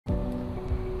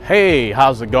Hey,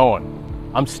 how's it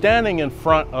going? I'm standing in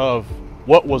front of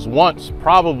what was once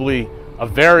probably a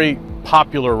very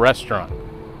popular restaurant.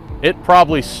 It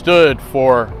probably stood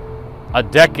for a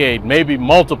decade, maybe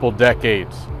multiple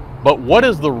decades. But what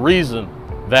is the reason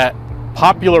that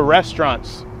popular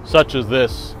restaurants such as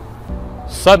this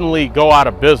suddenly go out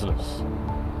of business?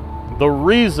 The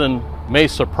reason may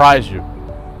surprise you.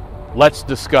 Let's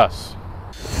discuss.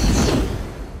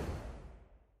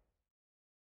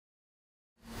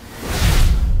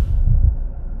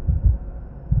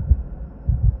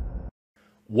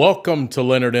 Welcome to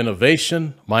Leonard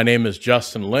Innovation. My name is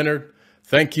Justin Leonard.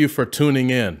 Thank you for tuning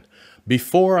in.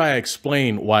 Before I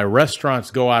explain why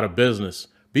restaurants go out of business,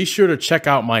 be sure to check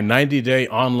out my 90-day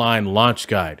online launch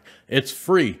guide. It's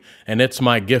free and it's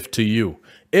my gift to you.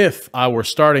 If I were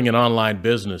starting an online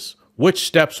business, which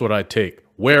steps would I take?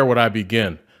 Where would I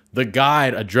begin? The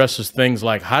guide addresses things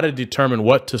like how to determine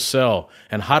what to sell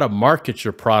and how to market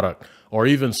your product, or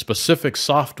even specific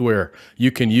software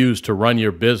you can use to run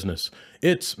your business.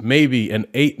 It's maybe an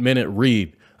 8-minute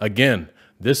read. Again,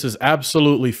 this is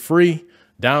absolutely free.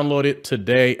 Download it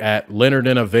today at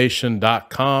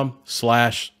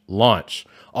leonardinnovation.com/launch.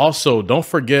 Also, don't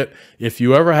forget, if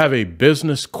you ever have a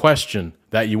business question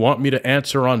that you want me to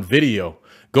answer on video,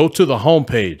 go to the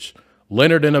homepage,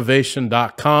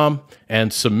 leonardinnovation.com,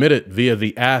 and submit it via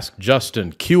the Ask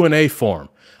Justin Q&A form.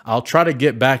 I'll try to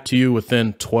get back to you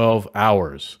within 12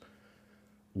 hours.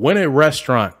 When a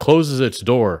restaurant closes its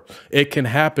door, it can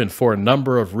happen for a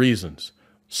number of reasons,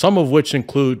 some of which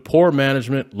include poor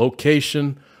management,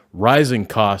 location, rising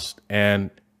costs, and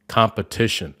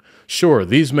competition. Sure,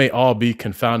 these may all be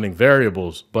confounding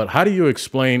variables, but how do you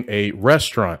explain a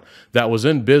restaurant that was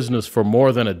in business for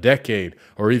more than a decade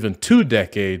or even 2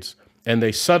 decades, and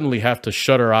they suddenly have to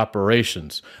shutter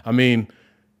operations? I mean,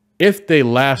 if they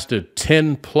lasted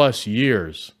 10 plus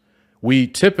years, we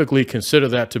typically consider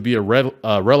that to be a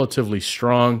relatively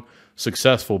strong,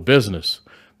 successful business.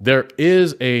 There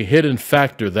is a hidden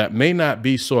factor that may not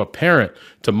be so apparent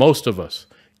to most of us.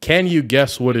 Can you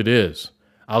guess what it is?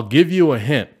 I'll give you a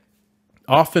hint.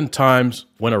 Oftentimes,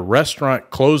 when a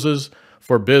restaurant closes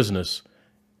for business,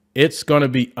 it's going to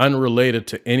be unrelated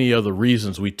to any of the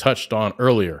reasons we touched on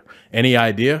earlier. Any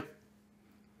idea?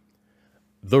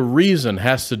 The reason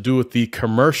has to do with the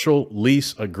commercial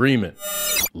lease agreement.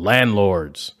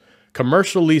 Landlords.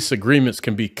 Commercial lease agreements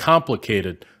can be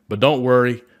complicated, but don't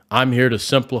worry, I'm here to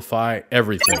simplify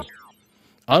everything.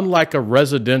 Unlike a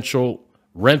residential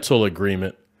rental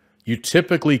agreement, you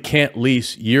typically can't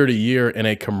lease year to year in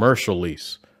a commercial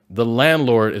lease. The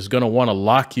landlord is going to want to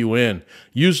lock you in,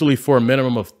 usually for a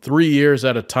minimum of 3 years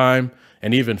at a time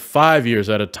and even 5 years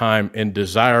at a time in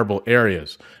desirable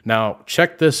areas. Now,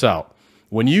 check this out.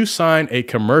 When you sign a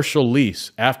commercial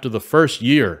lease after the first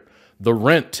year, the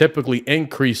rent typically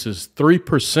increases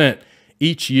 3%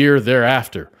 each year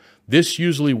thereafter. This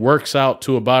usually works out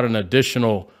to about an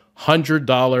additional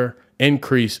 $100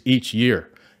 increase each year.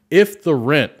 If the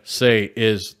rent, say,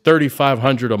 is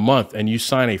 $3,500 a month and you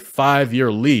sign a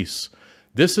 5-year lease,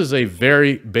 this is a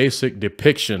very basic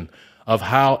depiction of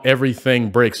how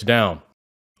everything breaks down.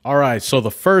 All right, so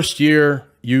the first year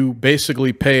you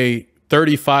basically pay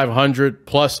 $3,500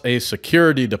 plus a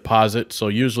security deposit, so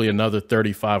usually another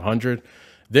 $3,500.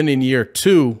 Then in year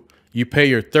 2, you pay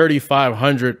your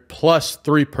 $3,500 plus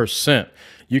 3%.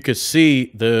 You could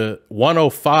see the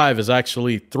 105 is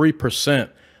actually 3%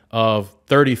 of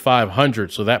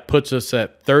 $3,500, so that puts us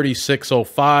at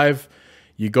 $3,605.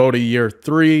 You go to year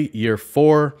 3, year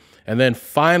 4, and then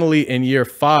finally in year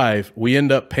 5, we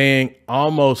end up paying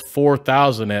almost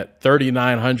 $4,000 at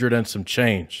 $3,900 and some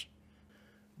change.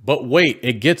 But wait,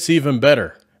 it gets even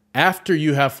better. After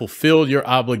you have fulfilled your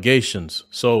obligations,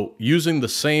 so using the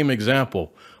same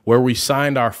example where we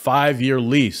signed our 5-year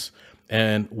lease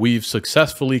and we've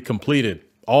successfully completed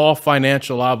all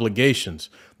financial obligations,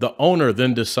 the owner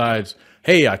then decides,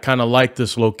 hey, I kind of like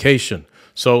this location.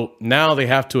 So now they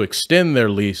have to extend their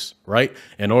lease, right,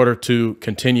 in order to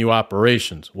continue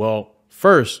operations. Well,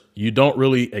 first, you don't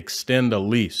really extend a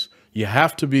lease. You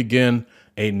have to begin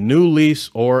a new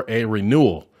lease or a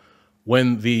renewal.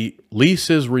 When the lease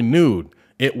is renewed,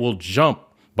 it will jump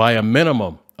by a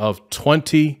minimum of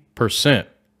 20%.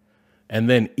 And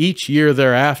then each year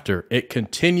thereafter, it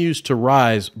continues to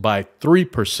rise by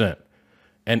 3%.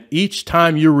 And each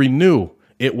time you renew,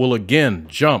 it will again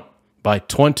jump by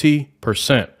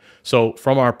 20%. So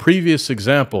from our previous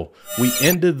example, we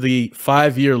ended the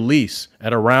 5-year lease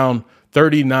at around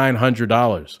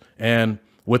 $3,900. And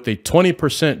with a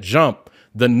 20% jump,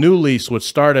 the new lease would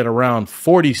start at around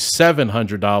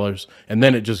 $4,700, and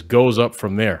then it just goes up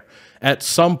from there. At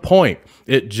some point,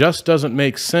 it just doesn't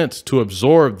make sense to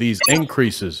absorb these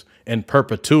increases in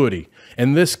perpetuity.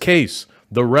 In this case,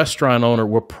 the restaurant owner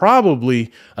will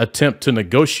probably attempt to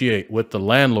negotiate with the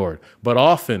landlord, but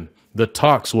often the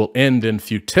talks will end in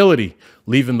futility,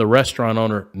 leaving the restaurant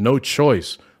owner no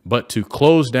choice but to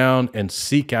close down and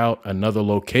seek out another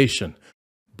location.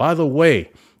 By the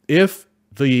way, if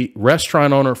the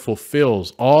restaurant owner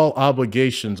fulfills all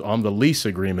obligations on the lease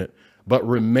agreement, but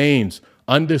remains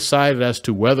undecided as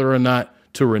to whether or not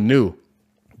to renew,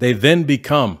 they then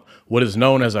become what is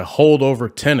known as a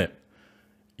holdover tenant.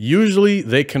 Usually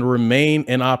they can remain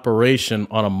in operation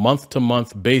on a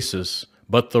month-to-month basis,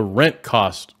 but the rent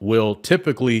cost will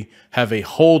typically have a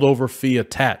holdover fee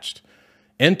attached.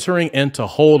 Entering into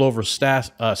holdover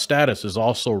status is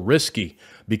also risky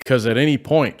because at any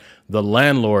point, the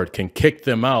landlord can kick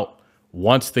them out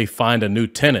once they find a new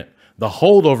tenant. The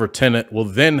holdover tenant will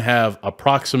then have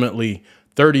approximately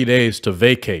 30 days to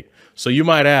vacate. So you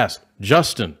might ask,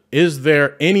 Justin, is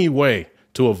there any way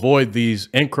to avoid these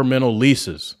incremental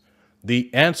leases? The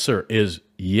answer is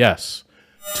yes.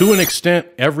 To an extent,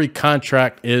 every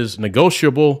contract is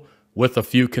negotiable with a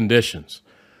few conditions.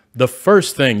 The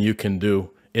first thing you can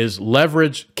do is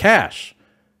leverage cash.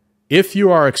 If you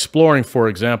are exploring, for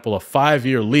example, a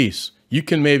 5-year lease, you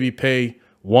can maybe pay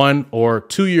 1 or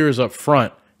 2 years up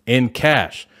front in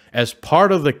cash. As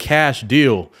part of the cash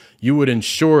deal, you would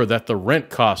ensure that the rent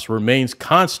cost remains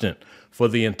constant for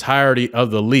the entirety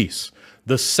of the lease.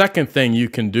 The second thing you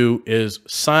can do is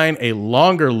sign a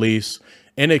longer lease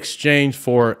in exchange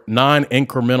for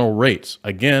non-incremental rates.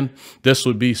 Again, this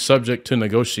would be subject to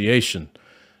negotiation.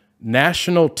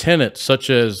 National tenants such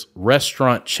as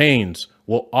restaurant chains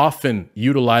will often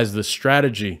utilize this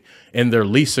strategy in their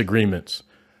lease agreements.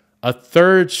 A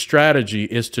third strategy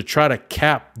is to try to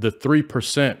cap the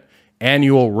 3%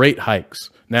 annual rate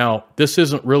hikes. Now, this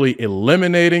isn't really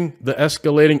eliminating the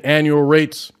escalating annual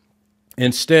rates.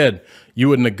 Instead, you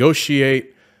would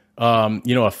negotiate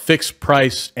a fixed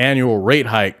price annual rate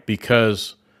hike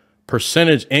because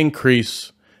percentage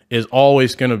increase is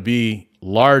always going to be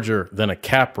larger than a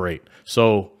cap rate.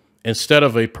 So instead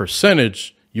of a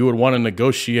percentage, you would want to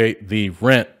negotiate the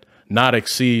rent not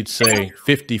exceed, say,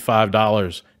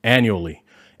 $55 annually.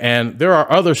 And there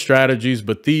are other strategies,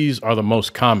 but these are the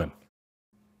most common.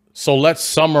 So let's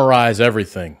summarize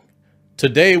everything.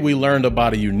 Today, we learned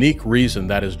about a unique reason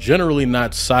that is generally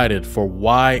not cited for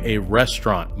why a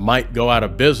restaurant might go out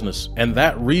of business, and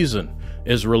that reason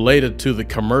is related to the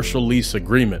commercial lease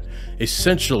agreement.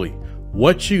 Essentially,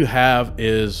 what you have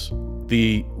is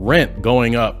the rent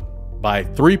going up by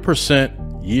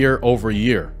 3% year over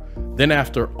year. Then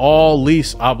after all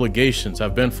lease obligations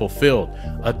have been fulfilled,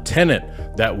 a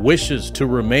tenant that wishes to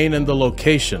remain in the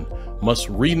location must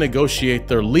renegotiate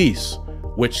their lease,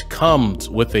 which comes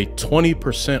with a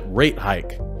 20% rate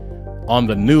hike on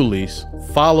the new lease,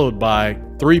 followed by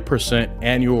 3%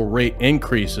 annual rate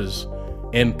increases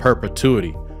in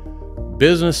perpetuity.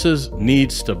 Businesses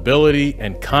need stability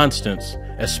and constants,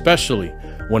 especially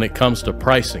when it comes to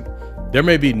pricing. There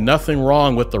may be nothing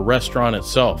wrong with the restaurant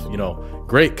itself,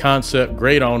 great concept,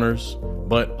 great owners,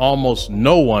 but almost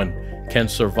no one can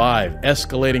survive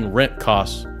escalating rent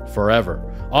costs forever.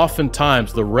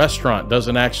 Oftentimes, the restaurant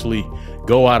doesn't actually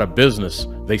go out of business.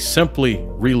 They simply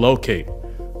relocate.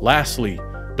 Lastly,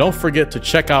 don't forget to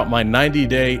check out my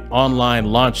 90-day online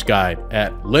launch guide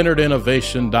at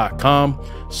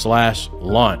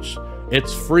leonardinnovation.com/launch.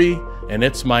 It's free and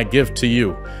it's my gift to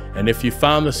you. And if you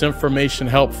found this information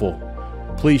helpful,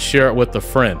 please share it with a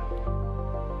friend.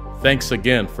 Thanks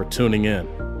again for tuning in.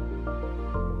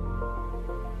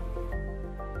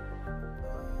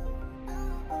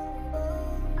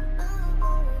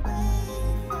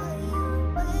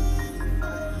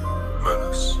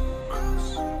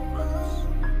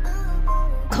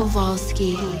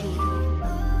 Kowalski.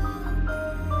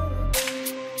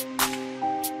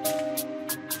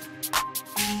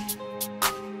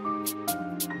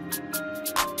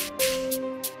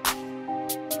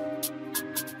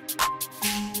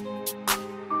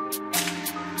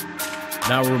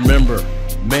 Now remember,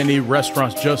 many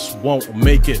restaurants just won't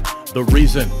make it. The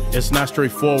reason it's not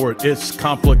straightforward, it's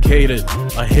complicated.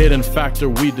 A hidden factor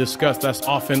we discuss that's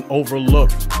often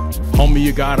overlooked. Homie,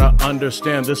 you gotta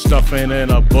understand this stuff ain't in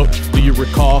a book. Do you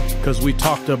recall? Cause we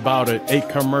talked about it, a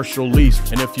commercial lease.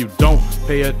 And if you don't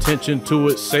pay attention to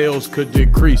it, sales could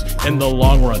decrease in the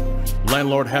long run.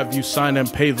 Landlord have you sign and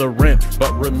pay the rent.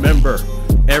 But remember,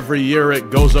 every year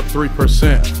it goes up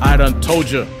 3%. I done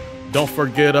told you. Don't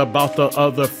forget about the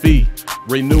other fee.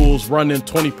 Renewals running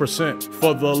 20%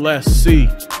 for the lessee.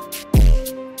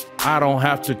 I don't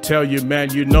have to tell you,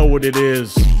 man, you know what it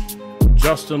is.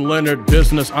 Justin Leonard,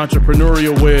 business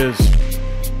entrepreneurial whiz.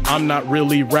 I'm not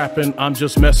really rapping, I'm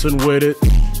just messing with it.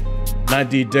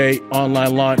 90-day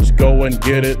online launch, go and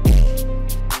get it.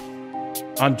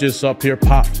 I'm just up here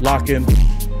pop locking.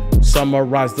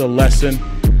 Summarize the lesson,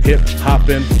 hip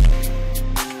hopping.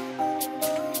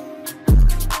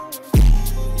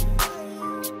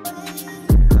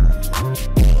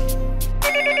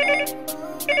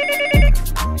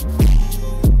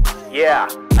 Yeah,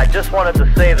 I just wanted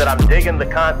to say that I'm digging the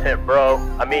content, bro.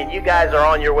 I mean, you guys are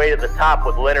on your way to the top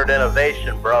with Leonard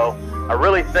Innovation, bro. I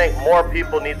really think more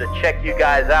people need to check you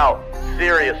guys out.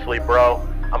 Seriously, bro.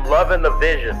 I'm loving the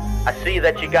vision. I see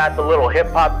that you got the little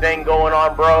hip-hop thing going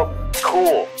on, bro.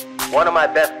 Cool. One of my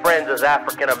best friends is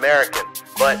African American.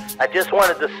 But I just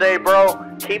wanted to say,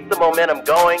 bro, keep the momentum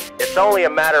going. It's only a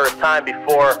matter of time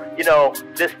before,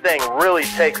 this thing really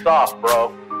takes off,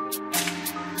 bro.